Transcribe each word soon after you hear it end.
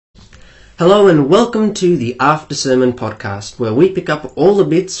Hello and welcome to the After Sermon podcast, where we pick up all the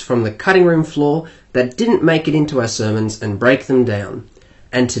bits from the cutting room floor that didn't make it into our sermons and break them down.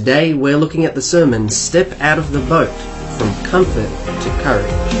 And today we're looking at the sermon, Step Out of the Boat, From Comfort to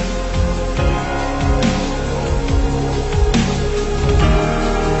Courage.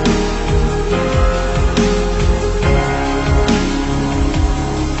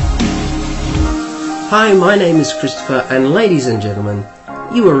 Hi, my name is Christopher, and ladies and gentlemen,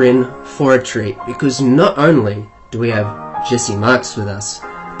 you are in for a treat, because not only do we have Jesse Marks with us,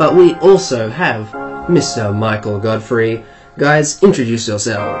 but we also have Mr. Michael Godfrey. Guys, introduce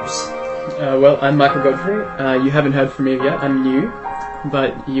yourselves. Well, I'm Michael Godfrey. You haven't heard from me yet, I'm new,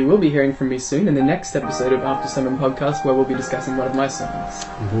 but you will be hearing from me soon in the next episode of After Sermon Podcast, where we'll be discussing one of my sermons.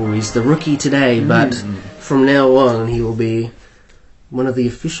 Ooh, he's the rookie today, but from now on he will be one of the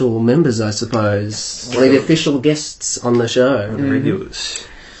official members, I suppose. One of the official guests on the show. Regulars.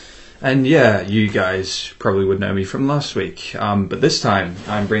 And yeah, you guys probably would know me from last week, but this time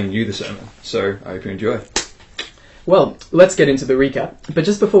I'm bringing you the sermon, so I hope you enjoy. Well, let's get into the recap. But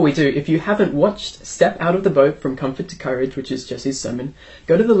just before we do, if you haven't watched Step Out of the Boat, From Comfort to Courage, which is Jesse's sermon,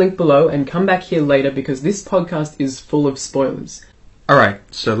 go to the link below and come back here later because this podcast is full of spoilers. Alright,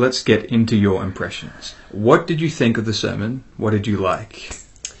 so let's get into your impressions. What did you think of the sermon? What did you like?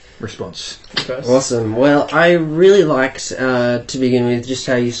 Response. First. Awesome. Well, I really liked, to begin with, just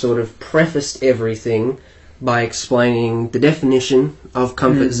how you sort of prefaced everything by explaining the definition of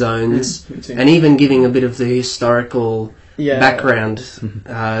comfort zones and even giving a bit of the historical background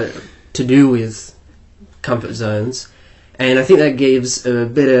to do with comfort zones. And I think that gives a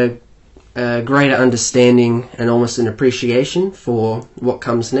bit of greater understanding and almost an appreciation for what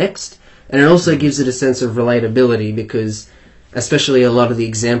comes next. And it also gives it a sense of relatability because, especially a lot of the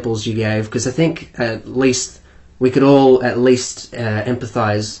examples you gave, because I think at least we could all at least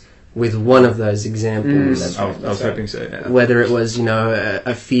empathise with one of those examples. I was hoping so, yeah. Whether it was,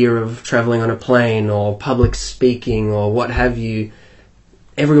 a fear of travelling on a plane or public speaking or what have you,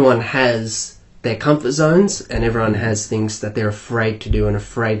 everyone has their comfort zones and everyone has things that they're afraid to do and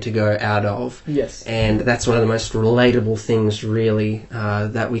afraid to go out of. Yes. And that's one of the most relatable things, really,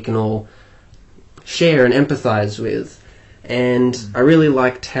 that we can all share and empathise with. And I really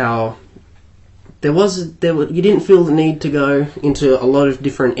liked how you didn't feel the need to go into a lot of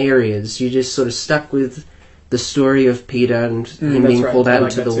different areas. You just sort of stuck with the story of Peter and him being pulled out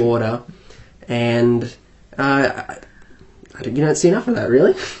into the water. And you don't see enough of that,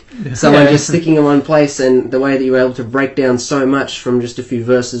 really. Someone just sticking in one place, and the way that you were able to break down so much from just a few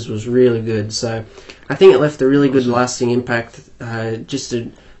verses was really good. So I think it left a really good lasting impact, just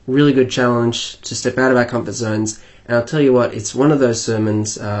a really good challenge to step out of our comfort zones. And I'll tell you what, it's one of those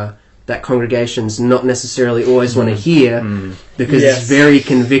sermons that congregations not necessarily always want to hear because it's very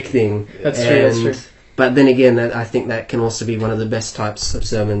convicting. That's true. But then again, I think that can also be one of the best types of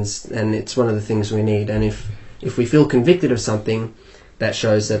sermons, and it's one of the things we need. And if we feel convicted of something, that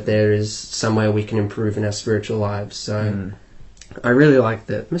shows that there is somewhere we can improve in our spiritual lives. So I really liked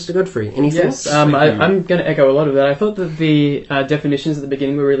that. Mr. Godfrey, any thoughts? Yes, I'm going to echo a lot of that. I thought that the definitions at the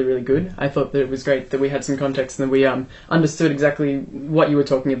beginning were really, really good. I thought that it was great that we had some context and that we understood exactly what you were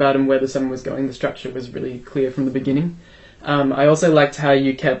talking about and where the sermon was going. The structure was really clear from the beginning. I also liked how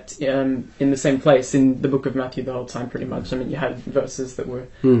you kept in the same place in the book of Matthew the whole time, pretty much. I mean, you had verses that were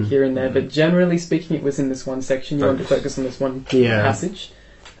here and there, but generally speaking, it was in this one section. You wanted to focus on this one passage,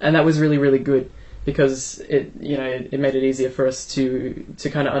 and that was really, really good because it made it easier for us to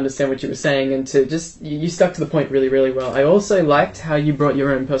kind of understand what you were saying and to just you stuck to the point really, really well. I also liked how you brought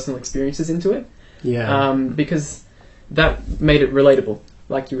your own personal experiences into it, because that made it relatable,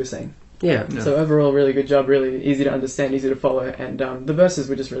 like you were saying. Yeah. So overall, really good job, really easy to understand, easy to follow, and the verses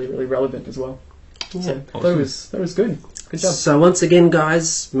were just really, really relevant as well. Yeah. So that was good. Good job. So once again,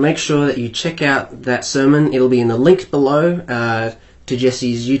 guys, make sure that you check out that sermon. It'll be in the link below to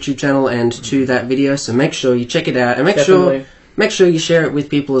Jesse's YouTube channel and to that video. So make sure you check it out and make sure you share it with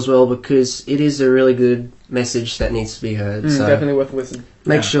people as well because it is a really good message that needs to be heard. So definitely worth a listen.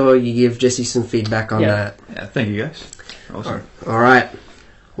 Make sure you give Jesse some feedback on that. Yeah, thank you guys. Awesome. All right.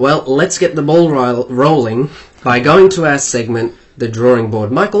 Well, let's get the ball rolling by going to our segment, The Drawing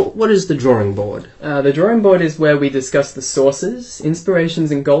Board. Michael, what is the drawing board? The drawing board is where we discuss the sources, inspirations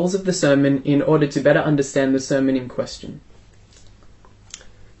and goals of the sermon in order to better understand the sermon in question.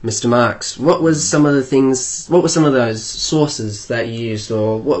 Mr. Marks, what were some of those sources that you used,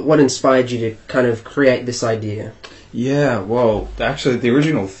 or what inspired you to kind of create this idea? Yeah, well, actually the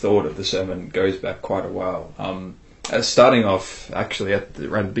original thought of the sermon goes back quite a while. starting off actually right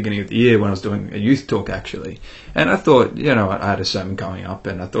at the beginning of the year when I was doing a youth talk actually, and I thought, I had a sermon coming up,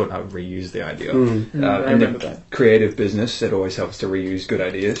 and I thought I would reuse the idea. I remember that. Creative business, it always helps to reuse good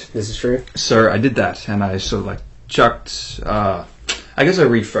ideas. This is true. So I did that, and I sort of like chucked. I guess I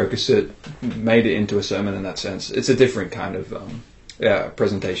refocused it, made it into a sermon in that sense. It's a different kind of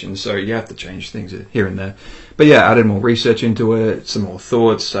presentation, so you have to change things here and there. But yeah, I added more research into it, some more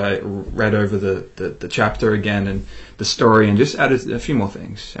thoughts. I read over the chapter again and the story, and just added a few more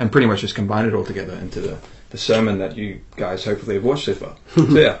things, and pretty much just combined it all together into the sermon that you guys hopefully have watched so far. So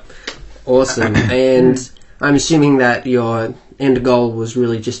yeah. Awesome. And I'm assuming that your end goal was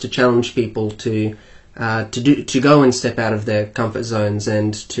really just to challenge people to go and step out of their comfort zones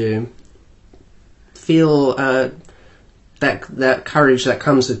and to feel that courage that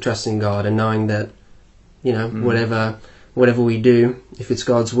comes with trusting God and knowing that whatever we do, if it's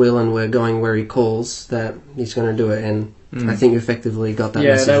God's will and we're going where He calls, that He's going to do it. And I think you effectively got that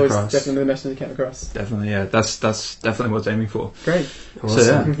message across. Yeah, that was definitely the message that came across. Definitely, yeah. That's definitely what I was aiming for. Great. Awesome.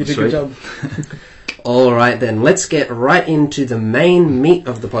 So, yeah, you did a good job. All right, then. Let's get right into the main meat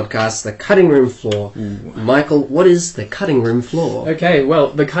of the podcast, the cutting room floor. Ooh. Michael, what is the cutting room floor? Okay, well,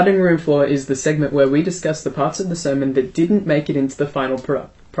 the cutting room floor is the segment where we discuss the parts of the sermon that didn't make it into the final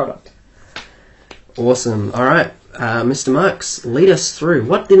product. Awesome. All right, Mr. Marks, lead us through.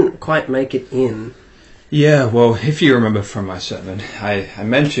 What didn't quite make it in? Yeah, well, if you remember from my sermon, I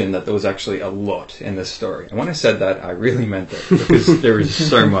mentioned that there was actually a lot in this story. And when I said that, I really meant it, because there is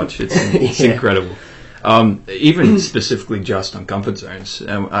so much. It's incredible. Even specifically just on comfort zones.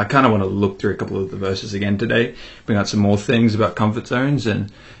 I kind of want to look through a couple of the verses again today, bring out some more things about comfort zones, and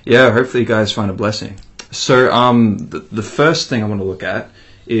yeah, hopefully you guys find a blessing. So the first thing I want to look at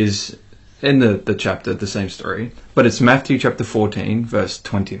is in the chapter, the same story, but it's Matthew chapter 14, verse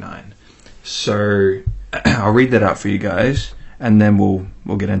 29. So I'll read that out for you guys, and then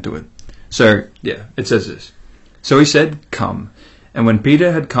we'll get into it. So yeah, it says this. So he said, "Come." And when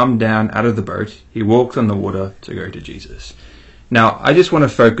Peter had come down out of the boat, he walked on the water to go to Jesus. Now, I just want to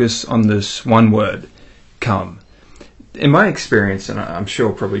focus on this one word, come. In my experience, and I'm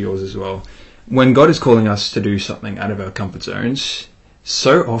sure probably yours as well, when God is calling us to do something out of our comfort zones,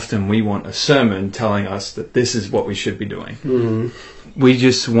 so often we want a sermon telling us that this is what we should be doing. Mm-hmm. We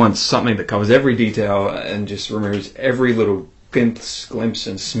just want something that covers every detail and just removes every little glimpse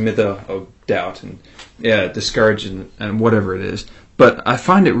and smither of doubt and discouragement and whatever it is. But I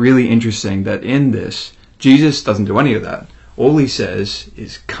find it really interesting that in this, Jesus doesn't do any of that. All he says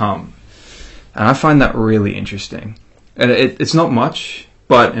is come. And I find that really interesting. And it's not much,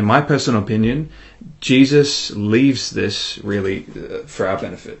 but in my personal opinion, Jesus leaves this really for our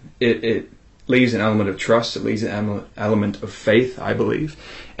benefit. It leaves an element of trust. It leaves an element of faith, I believe.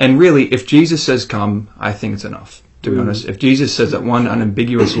 And really, if Jesus says come, I think it's enough. To be honest, if Jesus says that one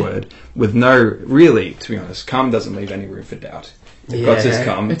unambiguous word with to be honest, come doesn't leave any room for doubt. If God says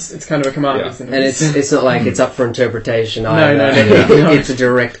come, it's kind of a command, isn't it? And it's not like it's up for interpretation either. No. It's a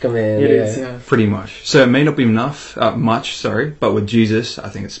direct command. It is, yeah. Pretty much. So it may not be much, but with Jesus, I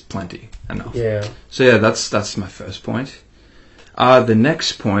think it's plenty enough. Yeah. So yeah, that's my first point. The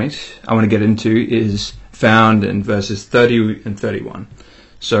next point I want to get into is found in verses 30 and 31.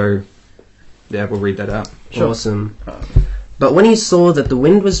 So yeah, we'll read that out. Sure. Awesome. But when he saw that the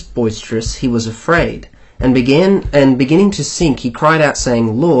wind was boisterous, he was afraid, and beginning to sink, he cried out,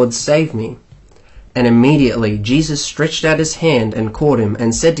 saying, "Lord, save me." And immediately Jesus stretched out his hand and caught him,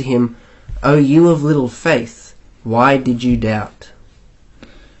 and said to him, "O you of little faith, why did you doubt?"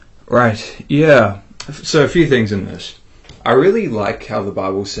 Right, yeah. So a few things in this. I really like how the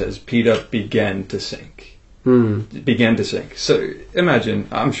Bible says Peter began to sink. Began to sink. So imagine,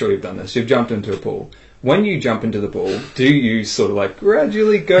 I'm sure you've done this, you've jumped into a pool. When you jump into the pool, do you sort of like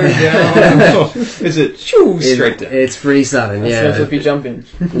gradually go down? Or is it straight down? It's pretty sudden, yeah. Especially if you jump in.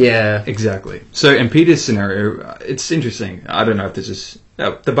 Yeah. Exactly. So in Peter's scenario, it's interesting. I don't know if this is...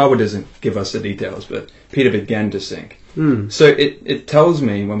 the Bible doesn't give us the details, but Peter began to sink. So it tells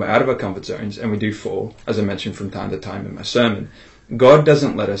me when we're out of our comfort zones and we do fall, as I mentioned from time to time in my sermon, God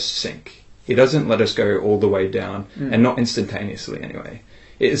doesn't let us sink. He doesn't let us go all the way down, and not instantaneously anyway.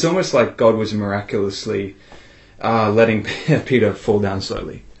 It's almost like God was miraculously letting Peter fall down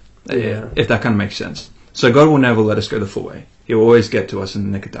slowly, if that kind of makes sense. So God will never let us go the full way. He'll always get to us in the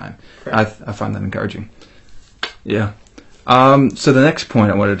nick of time. I find that encouraging. Yeah. So the next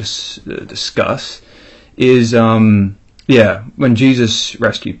point I wanted to discuss is, when Jesus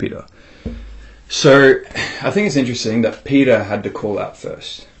rescued Peter. So I think it's interesting that Peter had to call out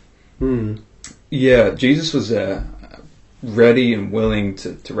first. Yeah, Jesus was there. ready and willing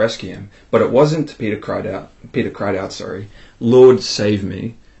to rescue him. But it wasn't Peter cried out, sorry, Lord, save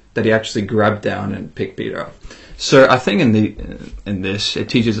me, that he actually grabbed down and picked Peter up. So I think in this, it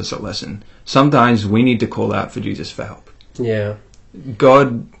teaches us a lesson. Sometimes we need to call out for Jesus for help. Yeah.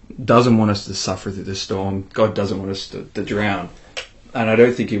 God doesn't want us to suffer through the storm. God doesn't want us to drown. And I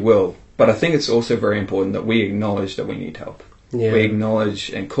don't think he will. But I think it's also very important that we acknowledge that we need help. Yeah. We acknowledge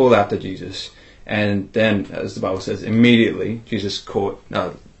and call out to Jesus. And then, as the Bible says, immediately Jesus put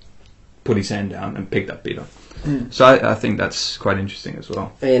his hand down and picked up Peter. So I think that's quite interesting as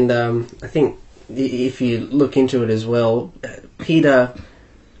well. And I think if you look into it as well,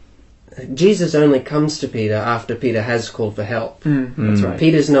 Jesus only comes to Peter after Peter has called for help. That's right.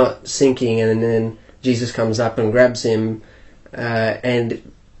 Peter's not sinking and then Jesus comes up and grabs him.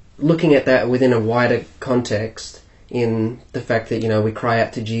 And looking at that within a wider context, in the fact that, we cry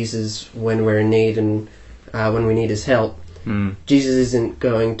out to Jesus when we're in need and when we need his help. Jesus isn't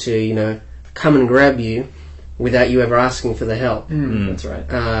going to, come and grab you without you ever asking for the help. That's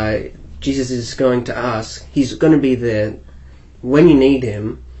right. Jesus is going to ask. He's going to be there when you need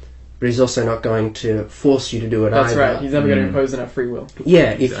him, but he's also not going to force you to do it either. That's right. He's never going to impose on our free will.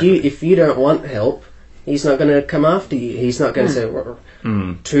 Yeah, Exactly. if you don't want help, he's not going to come after you. He's not going to say, well,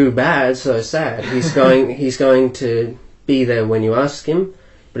 too bad, so sad. He's going to be there when you ask him,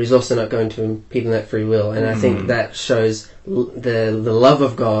 but he's also not going to impede on that free will. And I think that shows the love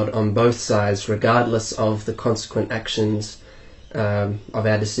of God on both sides, regardless of the consequent actions of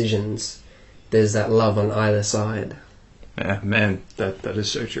our decisions. There's that love on either side. Yeah, man, that is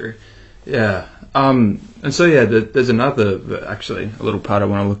so true. Yeah. And so, there's another, actually, a little part I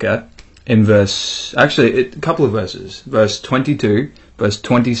want to look at. In a couple of verses. Verse 22, verse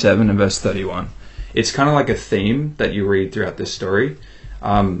 27, and verse 31. It's kind of like a theme that you read throughout this story.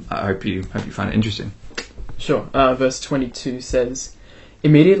 I hope you find it interesting. Sure. Verse 22 says,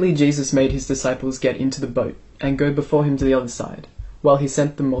 "Immediately Jesus made his disciples get into the boat and go before him to the other side, while he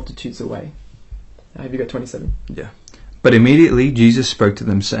sent the multitudes away." Have you got 27? Yeah. "But immediately Jesus spoke to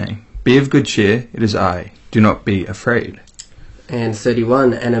them, saying, 'Be of good cheer, it is I. Do not be afraid.'" And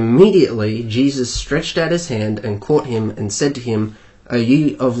 31, "And immediately Jesus stretched out his hand and caught him and said to him, 'O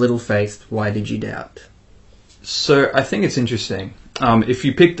ye of little faith, why did you doubt?'" So I think it's interesting. If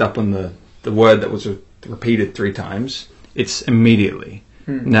you picked up on the word that was repeated 3 times, it's immediately.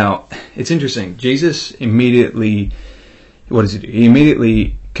 Now, it's interesting. Jesus immediately, what does he do? He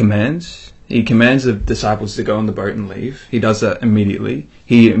immediately commands. He commands the disciples to go on the boat and leave. He does that immediately.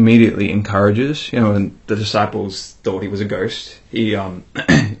 He immediately encourages. And the disciples thought he was a ghost. He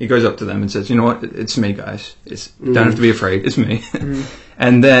he goes up to them and says, "You know what? It's me, guys. Don't have to be afraid. It's me."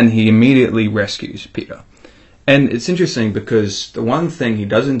 And then he immediately rescues Peter. And it's interesting because the one thing he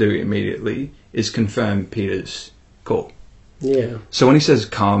doesn't do immediately is confirm Peter's call. Yeah. So when he says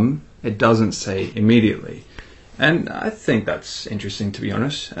come, it doesn't say immediately. And I think that's interesting, to be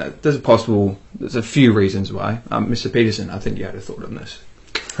honest. There's a few reasons why. Mr. Peterson, I think you had a thought on this.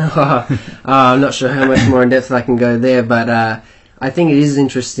 I'm not sure how much more in depth I can go there, but I think it is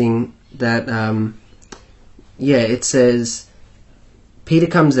interesting that, it says Peter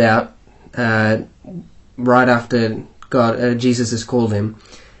comes out right after Jesus has called him,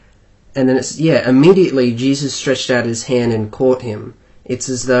 and then it's, immediately Jesus stretched out his hand and caught him. It's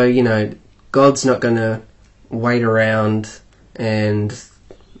as though, God's not going to wait around and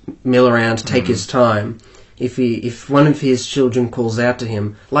mill around to take his time. If one of his children calls out to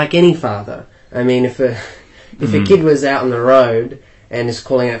him, like any father, I mean, if a kid was out on the road and is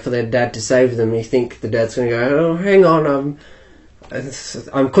calling out for their dad to save them, you think the dad's going to go, "Oh, hang on,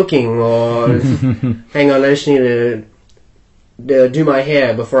 I'm cooking," or "Hang on, I just need to do my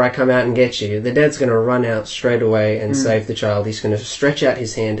hair before I come out and get you." The dad's going to run out straight away and save the child. He's going to stretch out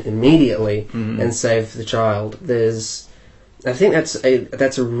his hand immediately and save the child. I think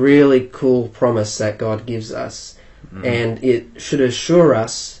that's a really cool promise that God gives us, and it should assure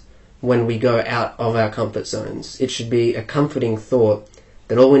us when we go out of our comfort zones. It should be a comforting thought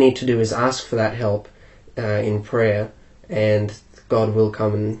that all we need to do is ask for that help in prayer, and God will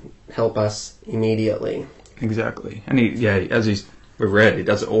come and help us immediately. Exactly. And we've read, he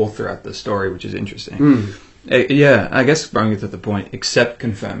does it all throughout the story, which is interesting. I guess bringing it to the point, except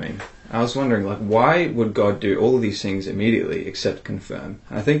confirming. I was wondering, why would God do all of these things immediately except confirm?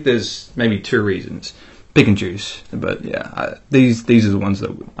 And I think there's maybe 2 reasons. Pick and choose. But these are the ones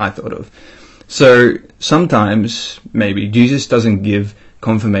that I thought of. So sometimes maybe Jesus doesn't give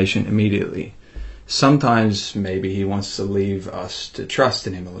confirmation immediately. Sometimes maybe he wants to leave us to trust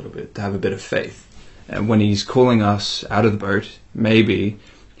in him a little bit, to have a bit of faith. And when he's calling us out of the boat, maybe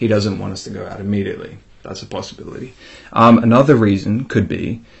he doesn't want us to go out immediately. that's a possibility. Another reason could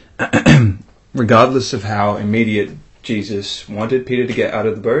be, regardless of how immediate Jesus wanted Peter to get out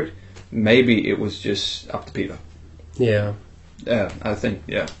of the boat, maybe it was just up to Peter. Yeah. Yeah, I think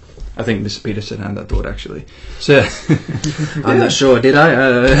Mr. Peterson had that thought, actually. So, I'm not sure, did I?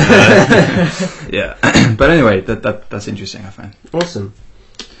 Yeah. But anyway, that's interesting, I find. Awesome.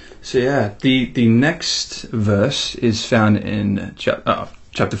 So yeah, the next verse is found in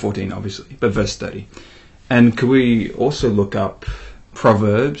chapter 14, obviously, but verse 30. And could we also look up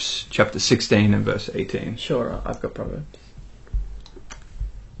Proverbs chapter 16 and verse 18? Sure, I've got Proverbs.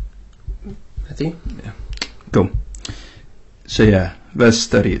 I think. Yeah. Cool. So yeah, verse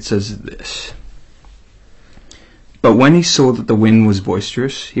 30, it says this. But when he saw that the wind was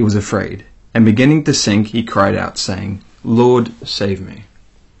boisterous, he was afraid, and beginning to sink, he cried out, saying, Lord, save me.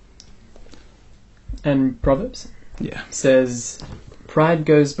 And Proverbs Yeah. says, pride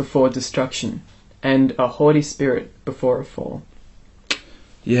goes before destruction, and a haughty spirit before a fall.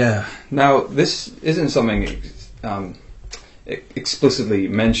 Yeah. Now, this isn't something explicitly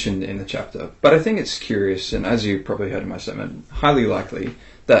mentioned in the chapter, but I think it's curious, and as you probably heard in my sermon, highly likely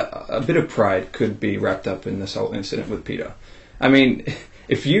that a bit of pride could be wrapped up in this whole incident with Peter. I mean,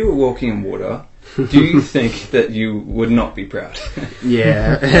 if you were walking in water, do you think that you would not be proud?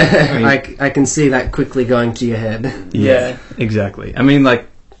 Yeah. I can see that quickly going to your head. Yeah, exactly. I mean, like,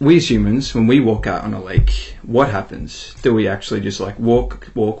 we as humans, when we walk out on a lake, what happens? Do we actually just like walk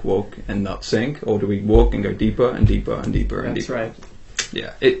and not sink? Or do we walk and go deeper and deeper and deeper and deeper? That's right.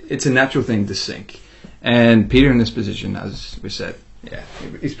 Yeah, it's a natural thing to sink. And Peter in this position, as we said, yeah,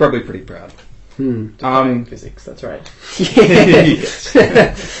 he's probably pretty proud. Physics, that's right. Yes.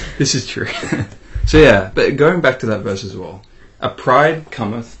 This is true. So yeah, but going back to that verse as well, a pride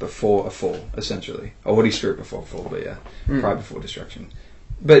cometh before a fall, essentially. A haughty spirit before a fall, but yeah, pride before destruction.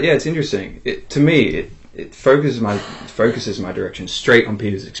 But yeah, it's interesting. To me, it focuses my direction straight on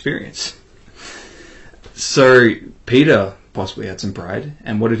Peter's experience. So Peter possibly had some pride,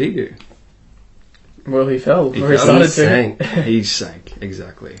 and what did he do? Well, he fell. He Or he fell. started to. He sank,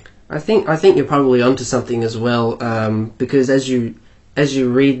 exactly. I think you're probably onto something as well, because as you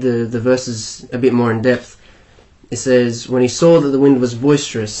read the verses a bit more in depth, it says, when he saw that the wind was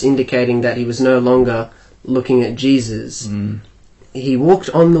boisterous, indicating that he was no longer looking at Jesus, he walked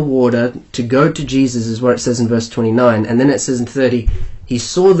on the water to go to Jesus, is what it says in verse 29, and then it says in 30, he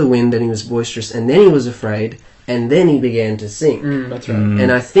saw the wind and he was boisterous, and then he was afraid, and then he began to sink. That's right.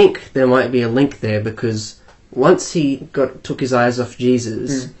 And I think there might be a link there, because once he took his eyes off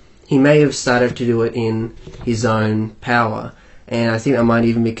Jesus, he may have started to do it in his own power. And I think that might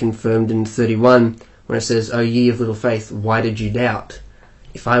even be confirmed in 31, when it says, O ye of little faith, why did you doubt?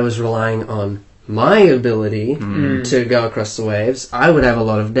 If I was relying on my ability to go across the waves, I would have a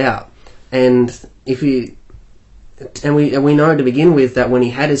lot of doubt. And we know to begin with that when he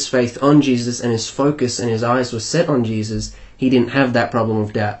had his faith on Jesus and his focus and his eyes were set on Jesus, he didn't have that problem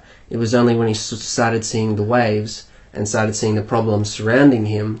of doubt. It was only when he started seeing the waves and started seeing the problems surrounding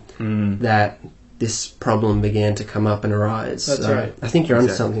him that this problem began to come up and arise. That's right. I think you're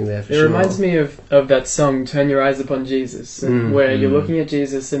onto something there for It sure. reminds me of that song, Turn Your Eyes Upon Jesus, where you're looking at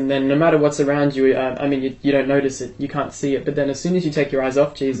Jesus, and then no matter what's around you, you don't notice it, you can't see it, but then as soon as you take your eyes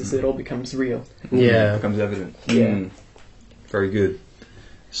off Jesus, it all becomes real. Yeah. It becomes evident. Yeah. Very good.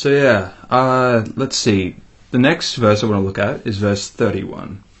 So yeah, let's see. The next verse I want to look at is verse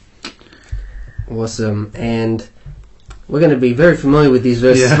 31. Awesome. And we're going to be very familiar with these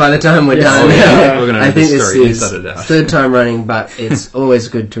verses by the time we're done. We're going to I think this story is inside and out. third time running, but it's always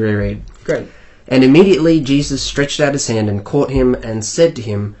good to reread. Great. And immediately Jesus stretched out his hand and caught him and said to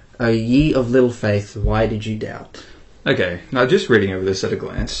him, O ye of little faith, why did you doubt? Okay, now just reading over this at a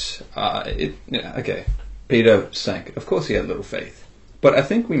glance, Peter sank. Of course he had little faith. But I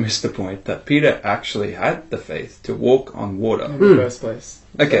think we missed the point that Peter actually had the faith to walk on water. In the first place.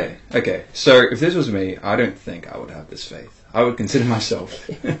 Okay. So if this was me, I don't think I would have this faith. I would consider myself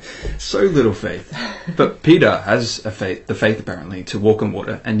so little faith. But Peter has the faith apparently to walk on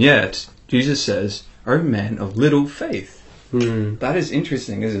water, and yet Jesus says, "O man of little faith." That is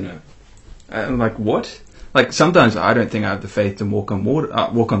interesting, isn't it? I'm like, what? Like sometimes I don't think I have the faith to walk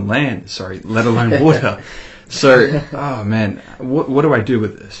on land. Sorry, let alone water. So, oh man, what do I do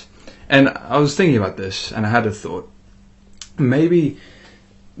with this? And I was thinking about this, and I had a thought. Maybe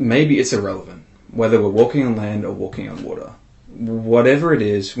it's irrelevant whether we're walking on land or walking on water. Whatever it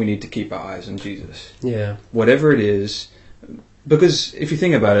is, we need to keep our eyes on Jesus. Yeah. Whatever it is, because if you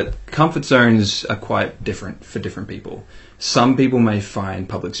think about it, comfort zones are quite different for different people. Some people may find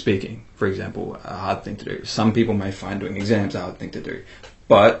public speaking, for example, a hard thing to do. Some people may find doing exams a hard thing to do.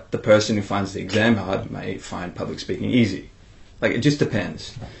 but the person who finds the exam hard may find public speaking easy. Like, it just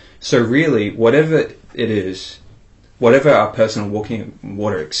depends. So really, whatever it is, whatever our personal walking in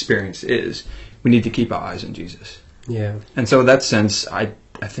water experience is, we need to keep our eyes on Jesus. Yeah. And so in that sense, I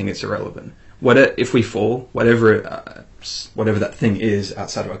think it's irrelevant. If we fall, whatever that thing is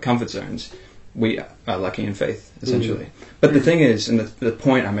outside of our comfort zones, we are lacking in faith, essentially. But the thing is, and the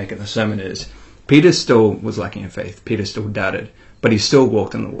point I make in the sermon is, Peter still was lacking in faith. Peter still doubted, but he still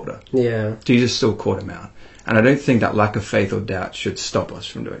walked on the water. Yeah. Jesus still caught him out. And I don't think that lack of faith or doubt should stop us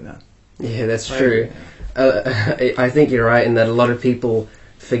from doing that. Yeah, that's true. I think you're right in that a lot of people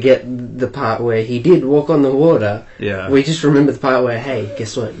forget the part where he did walk on the water. Yeah. We just remember the part where, hey,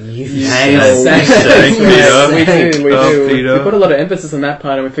 guess what? You failed. failed. We do. Peter. We put a lot of emphasis on that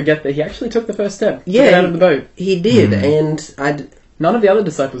part, and we forget that he actually took the first step. Yeah, to get out of the boat. He did, and None of the other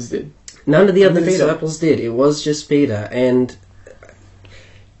disciples did. none of the other Peter. disciples did. It was just Peter. And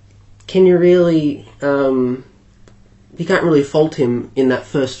can you really... you can't really fault him in that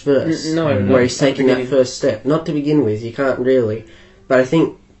first verse. No, where he's taking that first step. Not to begin with, you can't really. But I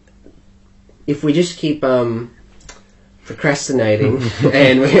think if we just keep procrastinating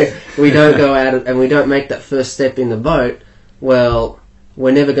and we don't go out and we don't make that first step in the boat, well,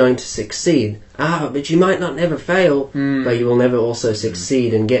 we're never going to succeed. But you might not never fail, but you will never also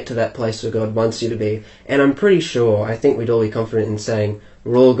succeed and get to that place where God wants you to be. And I'm pretty sure, I think we'd all be confident in saying,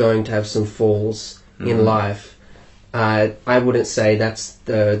 we're all going to have some falls in life. I wouldn't say that's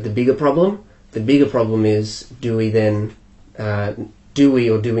the bigger problem. The bigger problem is, do we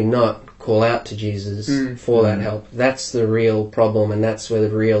or do we not call out to Jesus for that help? That's the real problem, and that's where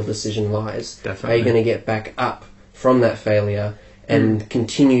the real decision lies. Definitely. Are you going to get back up from that failure and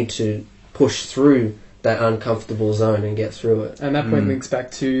continue to push through that uncomfortable zone and get through it? And that point links back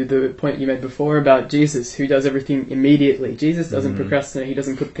to the point you made before about Jesus, who does everything immediately. Jesus doesn't procrastinate, he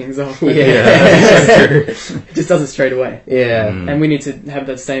doesn't put things off. Yeah. He just does it straight away. Yeah. And we need to have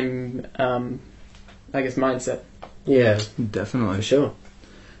that same, mindset. Yeah. Definitely. For sure.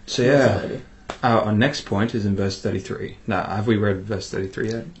 So yeah, our next point is in verse 33. Now, have we read verse 33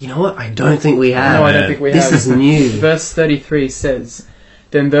 yet? You know what? I don't think we have. No, I don't think we have. This is new. Verse 33 says,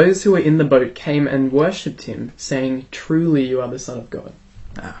 "Then those who were in the boat came and worshipped him, saying, 'Truly you are the Son of God.'"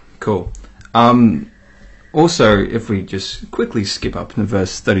 Cool. Also, if we just quickly skip up to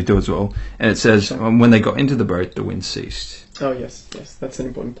verse 32 as well, and it says, when they got into the boat, the wind ceased. Oh, yes, that's an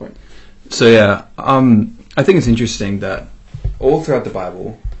important point. So yeah, I think it's interesting that all throughout the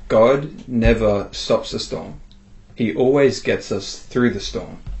Bible, God never stops the storm. He always gets us through the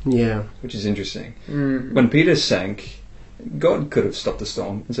storm. Yeah. Which is interesting. When Peter sank, God could have stopped the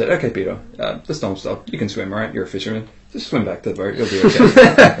storm and said, "Okay, Peter, the storm stopped. You can swim, right? You're a fisherman. Just swim back to the boat. You'll be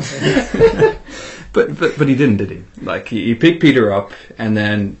okay." but he didn't, did he? Like, he picked Peter up, and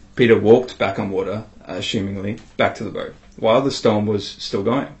then Peter walked back on water, assumingly, back to the boat, while the storm was still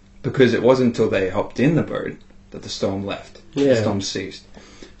going. Because it wasn't until they hopped in the boat that the storm left. Yeah. The storm ceased.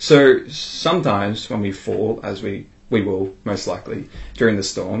 So sometimes when we fall, as we will most likely during the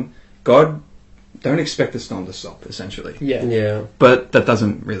storm, God don't expect the storm to stop, essentially. Yeah. But that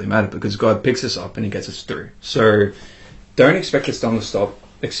doesn't really matter because God picks us up and he gets us through. So don't expect the storm to stop.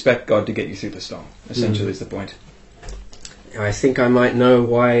 Expect God to get you through the storm, essentially is the point. I think I might know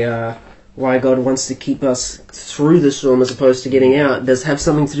why God wants to keep us through the storm as opposed to getting out. Does it have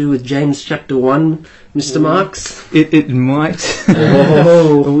something to do with James chapter 1, Mr. Marks? It might.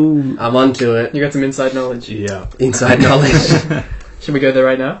 Oh, I'm onto it. You got some inside knowledge. Yeah. Inside knowledge. Should we go there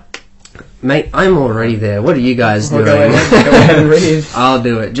right now? Mate, I'm already there. What are you guys doing? Go ahead and read. I'll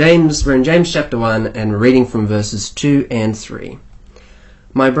do it. We're in James chapter 1 and reading from verses 2 and 3.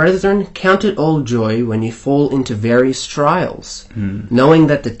 "My brethren, count it all joy when you fall into various trials, knowing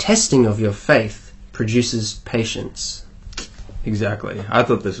that the testing of your faith produces patience." Exactly. I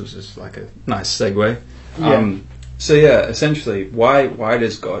thought this was just like a nice segue. Yeah. So yeah, essentially, why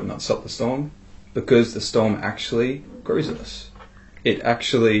does God not stop the storm? Because the storm actually grows us. It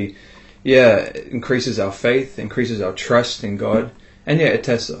actually, increases our faith, increases our trust in God, and it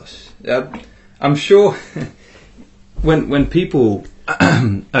tests us. I'm sure when people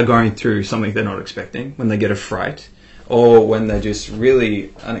are going through something they're not expecting, when they get a fright, or when they're just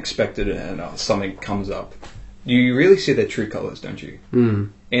really unexpected and something comes up, you really see their true colours, don't you?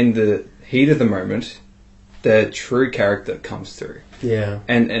 In the heat of the moment, their true character comes through. Yeah.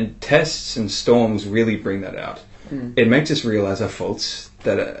 And tests and storms really bring that out. It makes us realise our faults,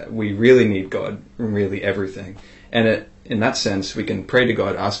 that we really need God in really everything. And in that sense, we can pray to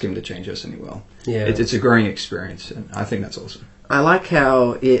God, ask Him to change us, and He will. Yeah. It's a growing experience, and I think that's awesome. I like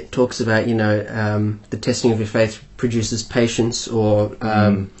how it talks about, the testing of your faith produces patience, or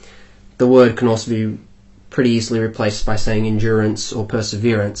the word can also be pretty easily replaced by saying endurance or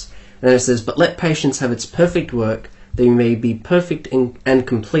perseverance. And then it says, but let patience have its perfect work, that you may be perfect and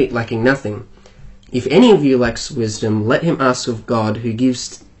complete, lacking nothing. If any of you lacks wisdom, let him ask of God, who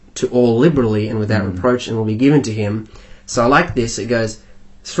gives to all liberally and without reproach, and will be given to him. So I like this. It goes,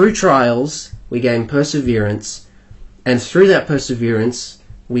 through trials we gain perseverance, and through that perseverance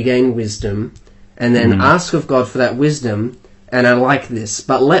we gain wisdom, and then ask of God for that wisdom. And I like this,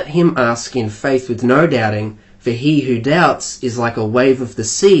 but let him ask in faith with no doubting, for he who doubts is like a wave of the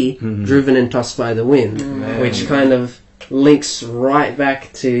sea, driven and tossed by the wind. Which kind of links right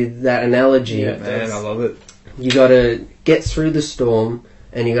back to that analogy. Yeah, man, I love it. You got to get through the storm,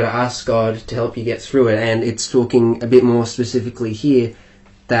 and you got to ask God to help you get through it. And it's talking a bit more specifically here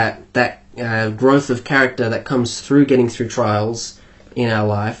that growth of character that comes through getting through trials in our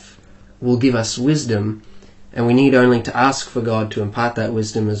life will give us wisdom, and we need only to ask for God to impart that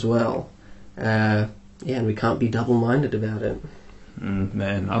wisdom as well. And we can't be double-minded about it.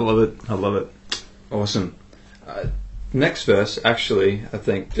 Man, I love it. I love it. Awesome. Next verse, actually, I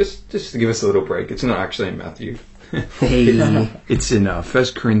think, just to give us a little break, it's not actually in Matthew. Hey. It's in 1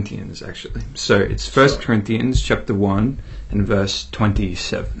 Corinthians, actually. So it's 1 Corinthians chapter 1 and verse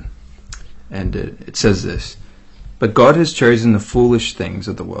 27. And it says this, but God has chosen the foolish things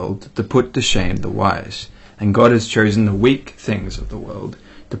of the world to put to shame the wise, and God has chosen the weak things of the world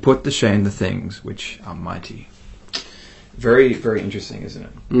to put to shame the things which are mighty. Very, very interesting, isn't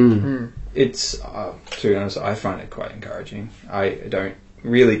it? It's, to be honest, I find it quite encouraging. I don't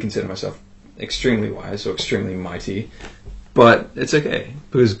really consider myself extremely wise or extremely mighty, but it's okay,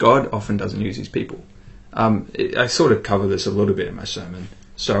 because God often doesn't use His people. I sort of cover this a little bit in my sermon,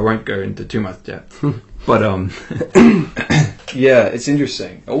 so I won't go into too much depth. But yeah, it's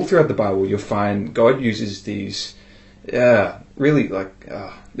interesting. All throughout the Bible, you'll find God uses these really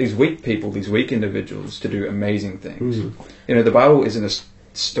these weak people, these weak individuals, to do amazing things. The Bible isn't a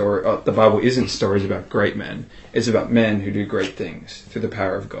story. The Bible isn't stories about great men. It's about men who do great things through the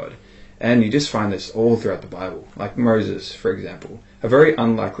power of God. And you just find this all throughout the Bible. Like Moses, for example, a very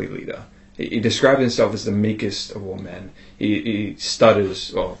unlikely leader. He described himself as the meekest of all men. He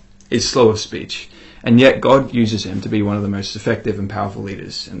stutters, or is slow of speech. And yet God uses him to be one of the most effective and powerful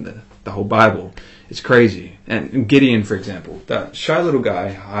leaders in the whole Bible. It's crazy. And Gideon, for example, that shy little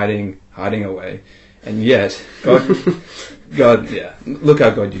guy hiding away. And yet, God, look how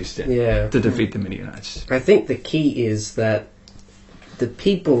God used him to defeat the Midianites. I think the key is that the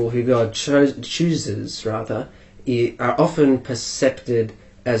people who God chooses, are often perceived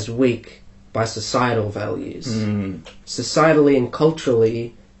as weak by societal values. Societally and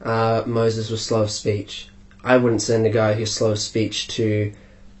culturally, Moses was slow of speech. I wouldn't send a guy who's slow of speech to,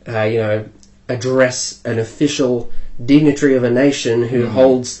 address an official dignitary of a nation who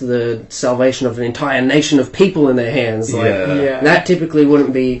holds the salvation of an entire nation of people in their hands. That typically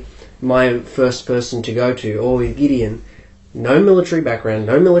wouldn't be my first person to go to. Or with Gideon, no military background,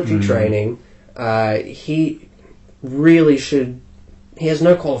 no military training. He really he has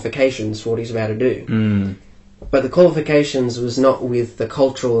no qualifications for what he's about to do. But the qualifications was not with the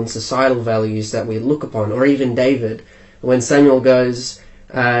cultural and societal values that we look upon. Or even David, when Samuel goes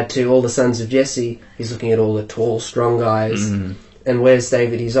to all the sons of Jesse, he's looking at all the tall, strong guys. And where's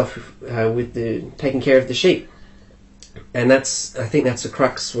David? He's off with taking care of the sheep. And I think that's the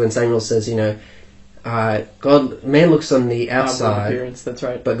crux when Samuel says, man looks on the outside, appearance, that's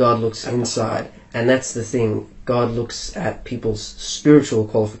right, but God looks inside. And that's the thing. God looks at people's spiritual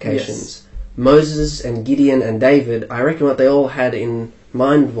qualifications. Yes. Moses and Gideon and David, I reckon what they all had in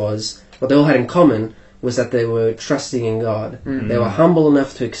common was that they were trusting in God. They were humble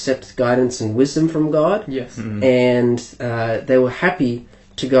enough to accept guidance and wisdom from God. Yes. And they were happy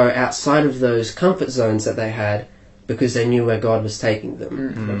to go outside of those comfort zones that they had, because they knew where God was taking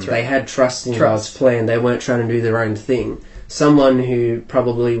them. That's right. They had trust in God's plan. They weren't trying to do their own thing. Someone who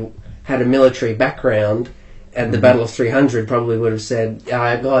probably had a military background at the Battle of 300 probably would have said,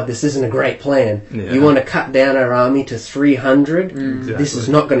 God, this isn't a great plan. You want to cut down our army to 300? Exactly. This is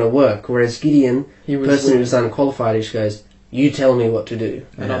not going to work. Whereas Gideon, the person who was unqualified, he just goes, you tell me what to do,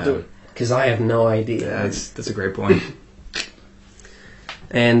 and I'll do it. Because I have no idea. Yeah, that's a great point.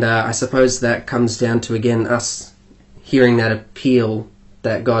 And I suppose that comes down to, again, us hearing that appeal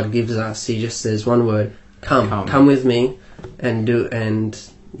that God gives us. He just says one word, come with me, and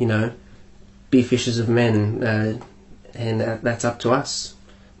be fishers of men, and that's up to us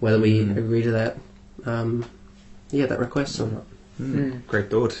whether we agree to that. that request or not. Great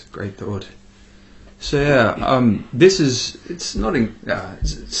thought. So yeah, it's not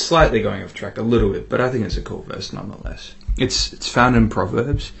it's slightly going off track a little bit, but I think it's a cool verse nonetheless. It's found in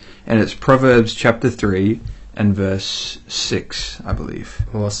Proverbs, and it's Proverbs chapter 3 and verse 6, I believe.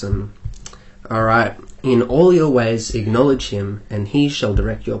 Awesome. All right. In all your ways acknowledge him, and he shall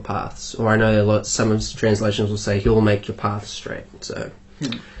direct your paths. Or I know some of the translations will say he'll make your paths straight. So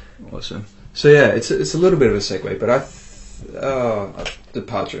awesome. So yeah, it's a little bit of a segue, but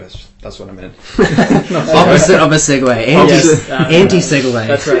departure. That's what I meant. Opposite of a segue. Anti-segue.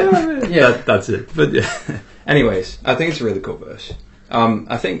 That's right. Yeah, that's it. But yeah. Anyways, I think it's a really cool verse.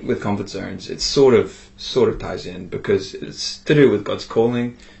 I think with comfort zones, it sort of ties in because it's to do with God's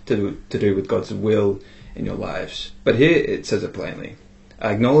calling, to do with God's will in your lives. But here it says it plainly: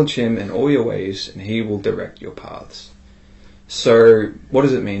 acknowledge him in all your ways, and he will direct your paths. So, what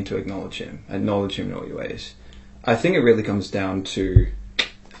does it mean to acknowledge him? Acknowledge him in all your ways. I think it really comes down to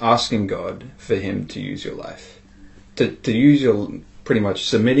asking God for him to use your life, to use your, pretty much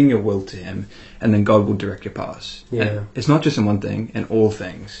submitting your will to him, and then God will direct your paths. Yeah. And it's not just in one thing, in all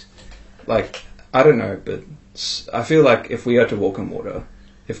things. Like, I don't know, but I feel like if we are to walk in water,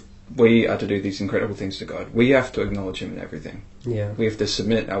 if we are to do these incredible things to God, we have to acknowledge him in everything. Yeah. We have to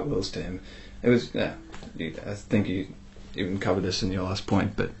submit our wills to him. I think you even covered this in your last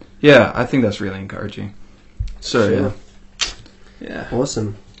point, but yeah, I think that's really encouraging. So Sure. yeah.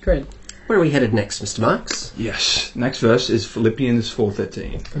 Awesome. Great. Where are we headed next, Mr. Marks? Yes. Next verse is Philippians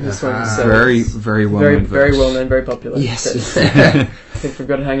 4:13. This one is Very well known. very well known, very popular. Yes. I think we've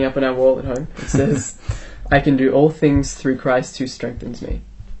got it hanging up on our wall at home. It says, "I can do all things through Christ who strengthens me."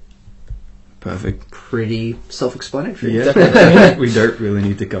 Perfect. Pretty self-explanatory. Yeah. We don't really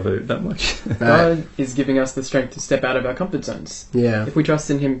need to cover it that much. God is giving us the strength to step out of our comfort zones. Yeah. If we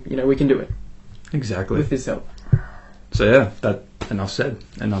trust in him, we can do it Exactly. with his help. So yeah, enough said.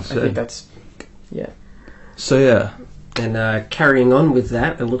 I think that's, So yeah. And carrying on with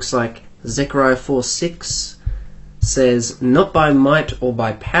that, it looks like Zechariah 4:6 says, "Not by might or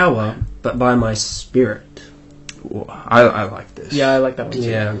by power, but by my spirit." Ooh, I like this. Yeah, I like that one too.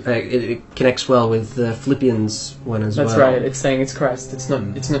 Yeah, it connects well with the Philippians one as That's well. right. It's saying it's Christ. It's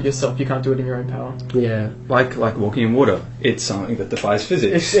not yourself. You can't do it in your own power. Yeah. Like walking in water. It's something that defies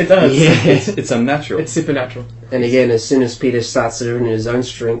physics. It does. Yeah. It's unnatural. It's supernatural. And again, as soon as Peter starts doing his own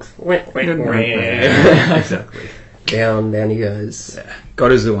strength, Exactly. down he goes. Yeah.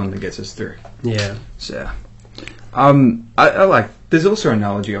 God is the one that gets us through. Yeah. So, I like. There's also an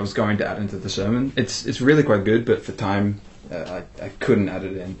analogy I was going to add into the sermon. It's really quite good, but for time, I couldn't add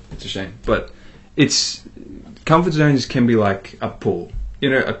it in. It's a shame. But comfort zones can be like a pool.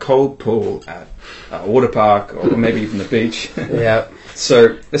 A cold pool at a water park or maybe even the beach. Yeah.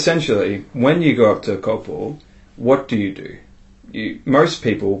 So essentially, when you go up to a cold pool, what do? Most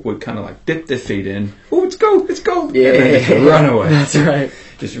people would kind of like dip their feet in. Oh, it's cold. Yeah. And then just run away. That's right.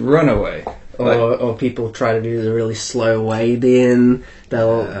 Just run away. Or people try to do the really slow wade in.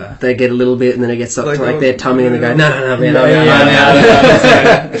 They get a little bit and then it gets up to like their tummy and they go, no, man.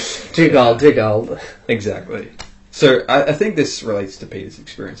 Too cold. Exactly. So I think this relates to Peter's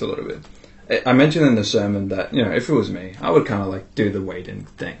experience a little bit. I mentioned in the sermon that, if it was me, I would kind of like do the wade in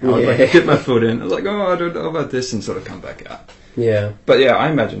thing. I would like dip my foot in. I was like, I don't know about this, and sort of come back out. Yeah. But yeah, I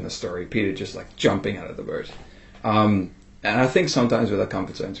imagine the story, Peter just like jumping out of the boat. And I think sometimes with our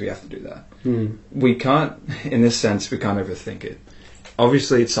comfort zones, we have to do that. We can't, in this sense, we can't overthink it.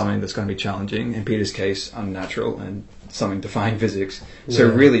 Obviously, it's something that's going to be challenging. In Peter's case, unnatural and something defying physics. So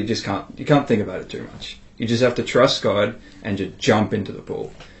really, you can't think about it too much. You just have to trust God and just jump into the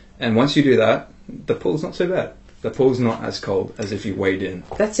pool. And once you do that, the pool's not so bad. The pool's not as cold as if you wade in.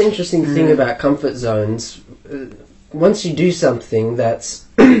 That's the interesting thing about comfort zones. Once you do something that's...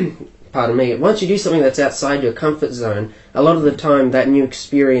 once you do something that's outside your comfort zone, a lot of the time that new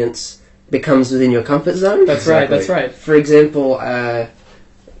experience becomes within your comfort zone. That's right. For example, I've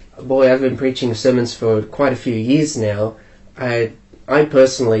been preaching sermons for quite a few years now. I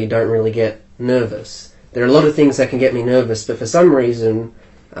personally don't really get nervous. There are a lot of things that can get me nervous, but for some reason,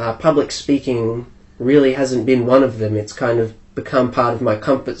 public speaking really hasn't been one of them. It's kind of become part of my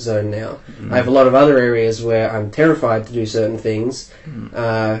comfort zone now. I have a lot of other areas where I'm terrified to do certain things.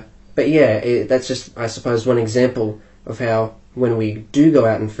 But yeah, that's just, I suppose, one example of how when we do go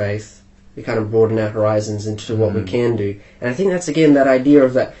out in faith, we kind of broaden our horizons into what we can do. And I think that's, again, that idea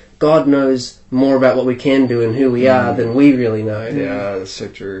of that God knows more about what we can do and who we are than we really know. Yeah, that's so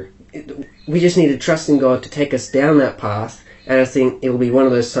true. We just need to trust in God to take us down that path. And I think it'll be one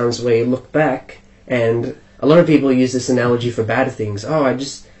of those times where you look back, and a lot of people use this analogy for bad things. Oh, I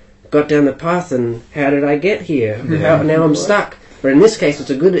just got down the path and how did I get here? Now I'm stuck. But in this case,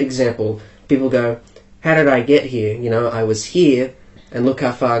 it's a good example. People go, how did I get here? I was here, and look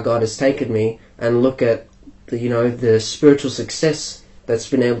how far God has taken me, and look at the spiritual success that's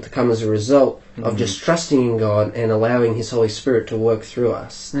been able to come as a result of just trusting in God and allowing His Holy Spirit to work through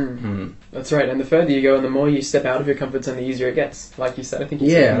us. That's right. And the further you go and the more you step out of your comfort zone, the easier it gets. Like you said, I think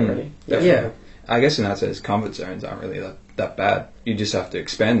you said that already. Yeah. I guess in that sense, comfort zones aren't really that bad. You just have to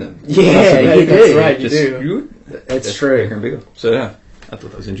expand them. Yeah, you do. That's right, you do. It's true. Bigger and bigger. So yeah, I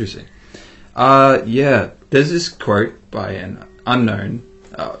thought that was interesting. There's this quote by an unknown.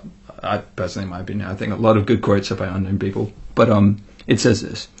 I personally, in my opinion, I think a lot of good quotes are by unknown people. But it says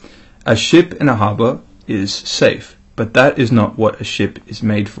this: "A ship in a harbour is safe, but that is not what a ship is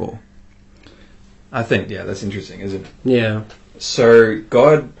made for." I think, that's interesting, isn't it? Yeah. So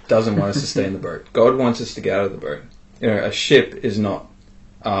God doesn't want us to stay in the boat. God wants us to get out of the boat. A ship is not.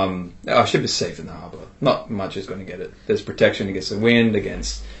 Our ship is safe in the harbour. Not much is going to get it. There's protection against the wind,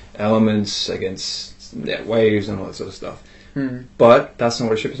 against elements, against waves, and all that sort of stuff. But that's not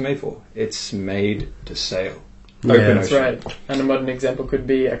what a ship is made for. It's made to sail. Open That's ocean. right. And a modern example could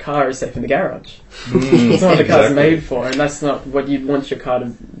be a car is safe in the garage. It's not what the car's made for, and that's not what you want your car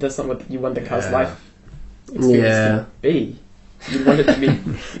to. That's not what you want the car's life experience to be. You want it to be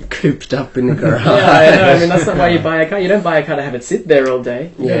cooped up in the garage. Yeah, I know. I mean, that's not why you buy a car. You don't buy a car to have it sit there all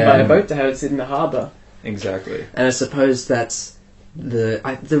day. You don't buy a boat to have it sit in the harbour. Exactly. And I suppose that's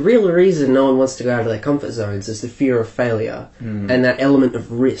the real reason no one wants to go out of their comfort zones is the fear of failure and that element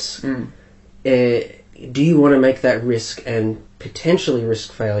of risk. Do you want to make that risk and potentially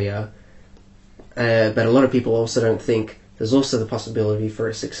risk failure? But a lot of people also don't think there's also the possibility for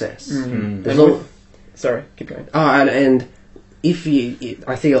a success. Sorry, keep going. Oh, and if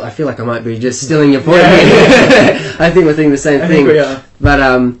I feel like I might be just stealing your point here. I think we're thinking the same thing. I think we are.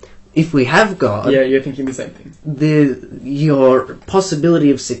 But if we have God, yeah, you're thinking the same thing. Your possibility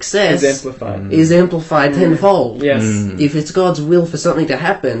of success is amplified tenfold. Yes. If it's God's will for something to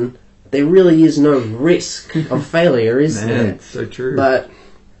happen, there really is no risk of failure, is there? It's so true. But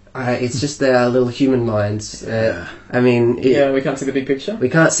it's just our little human minds. I mean... we can't see the big picture. We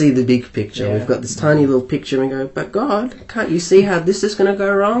can't see the big picture. Yeah. We've got this tiny little picture and we go, but God, can't you see how this is going to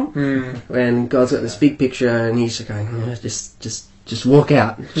go wrong? When God's got this big picture and He's just going, just walk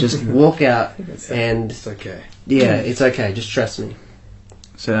out. Just walk out. And it's okay. Yeah, it's okay. Just trust me.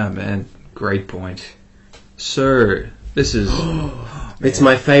 So, man, great point. So, this is... It's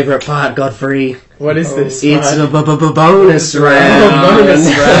my favourite part, Godfrey. What is this? It's a bonus round. Bonus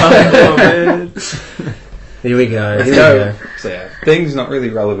round. Here we go. Let's go. So things not really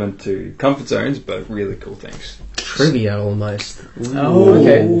relevant to comfort zones, but really cool things. Trivia, almost. Oh,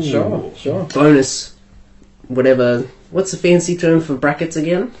 okay. Sure. Bonus, whatever. What's the fancy term for brackets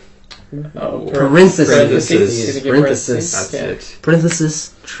again? Parentheses. That's it.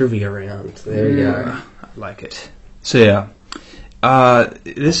 Parentheses trivia round. There we go. I like it. So yeah.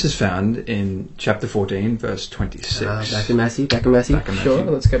 This is found in chapter 14, verse 26. Back in Matthew. Sure,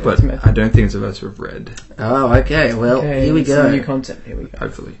 let's go back to Matthew. I don't think it's a verse we've read. Oh, okay. Well, here we go. New content. Here we go.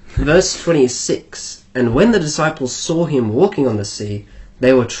 Hopefully. Verse 26. And when the disciples saw Him walking on the sea,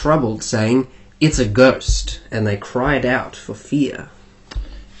 they were troubled, saying, "It's a ghost," and they cried out for fear.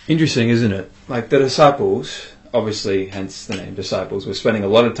 Interesting, isn't it? Like the disciples, obviously, hence the name disciples, were spending a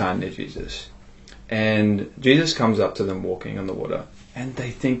lot of time near Jesus. And Jesus comes up to them walking on the water, and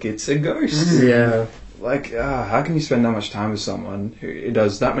they think it's a ghost. Yeah. Like, how can you spend that much time with someone who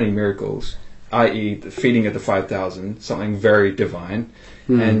does that many miracles, i.e. the feeding of the 5,000, something very divine,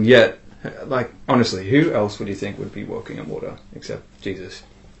 and yet, like, honestly, who else would you think would be walking on water except Jesus?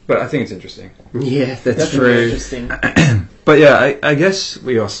 But I think it's interesting. Yeah, that's true. Interesting. But yeah, I guess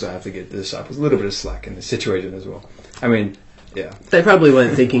we also have to give the disciples a little bit of slack in this situation as well. I mean... Yeah, they probably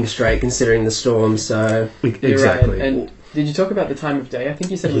weren't thinking straight considering the storm, so... Exactly. Right. And did you talk about the time of day? I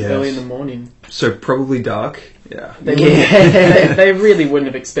think you said it was early in the morning. So probably dark, yeah. They really wouldn't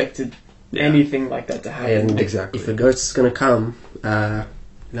have expected anything like that to happen. And exactly. If a ghost is going to come,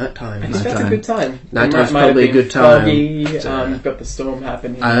 nighttime. I think that's a good time. Nighttime's probably a good time. Foggy, you've got the storm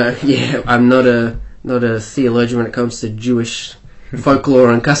happening. I'm not a theologian when it comes to Jewish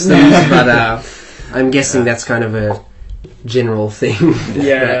folklore and customs, but I'm guessing that's kind of a general thing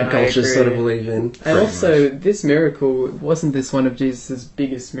that cultures sort of believe in. And also, this miracle, wasn't this one of Jesus'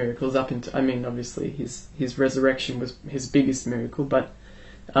 biggest miracles up into... I mean, obviously, his resurrection was his biggest miracle, but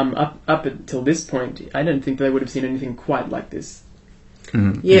up until this point, I don't think they would have seen anything quite like this.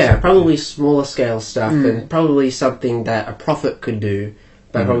 Probably smaller scale stuff, and probably something that a prophet could do,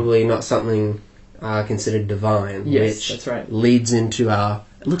 but probably not something considered divine, Yes, which that's right. leads into our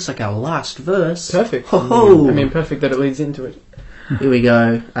it looks like our last verse. Perfect. Ho-ho! I mean, perfect that it leads into it. Here we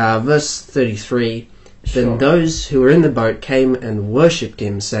go. Verse 33. Sure. Then those who were in the boat came and worshipped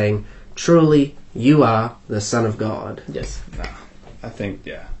him, saying, "Truly, you are the Son of God." Yes. I think,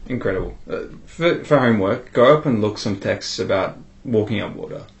 incredible. For homework, go up and look some texts about walking on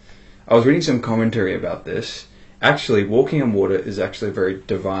water. I was reading some commentary about this. Actually, walking on water is actually a very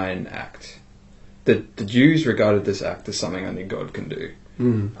divine act. The Jews regarded this act as something only God can do.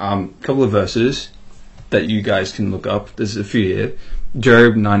 Couple of verses that you guys can look up. There's a few here.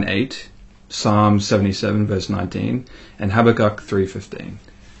 Job 9:8, Psalm 77 verse 19, and Habakkuk 3:15.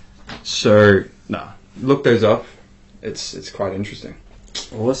 So, look those up. It's quite interesting.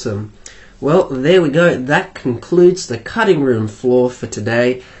 Awesome. Well, there we go. That concludes the cutting room floor for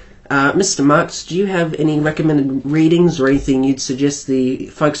today. Mr. Marks, do you have any recommended readings or anything you'd suggest the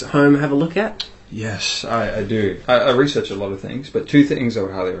folks at home have a look at? Yes, I do. I research a lot of things, but two things I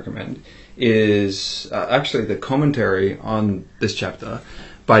would highly recommend is actually the commentary on this chapter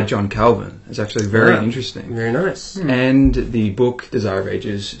by John Calvin. It's actually very interesting. Very nice. And the book Desire of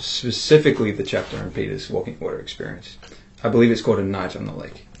Ages, specifically the chapter on Peter's walking water experience. I believe it's called A Night on the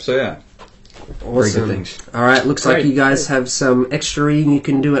Lake. So Awesome. very good things. Alright, looks like you guys have some extra reading you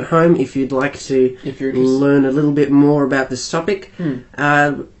can do at home if you'd like to learn a little bit more about this topic.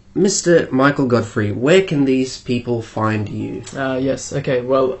 Mr. Michael Godfrey, where can these people find you? Yes, okay,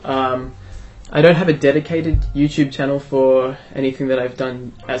 well, I don't have a dedicated YouTube channel for anything that I've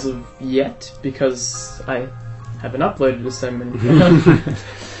done as of yet because I haven't uploaded a sermon.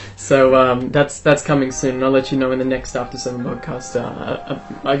 So that's coming soon, and I'll let you know in the next After 7 podcast.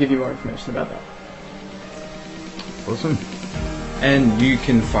 I'll give you more information about that. Awesome. And you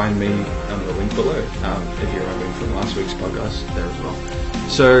can find me on the link below, if you remember from last week's podcast there as well.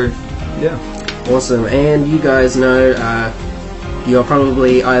 So, Awesome. And you guys know you're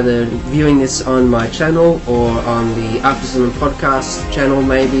probably either viewing this on my channel or on the After 7 podcast channel,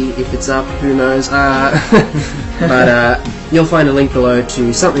 maybe, if it's up, who knows. But you'll find a link below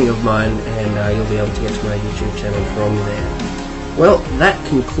to something of mine, and you'll be able to get to my YouTube channel from there. Well, that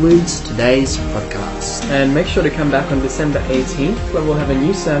concludes today's podcast. And make sure to come back on December 18th, where we'll have a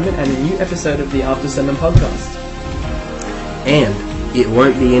new sermon and a new episode of the After 7 podcast. And it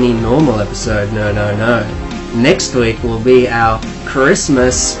won't be any normal episode, no. Next week will be our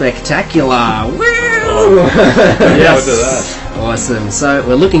Christmas Spectacular. Woo! Yes! Awesome. So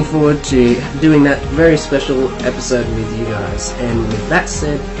we're looking forward to doing that very special episode with you guys. And with that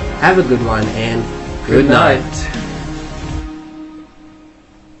said, have a good one and good night.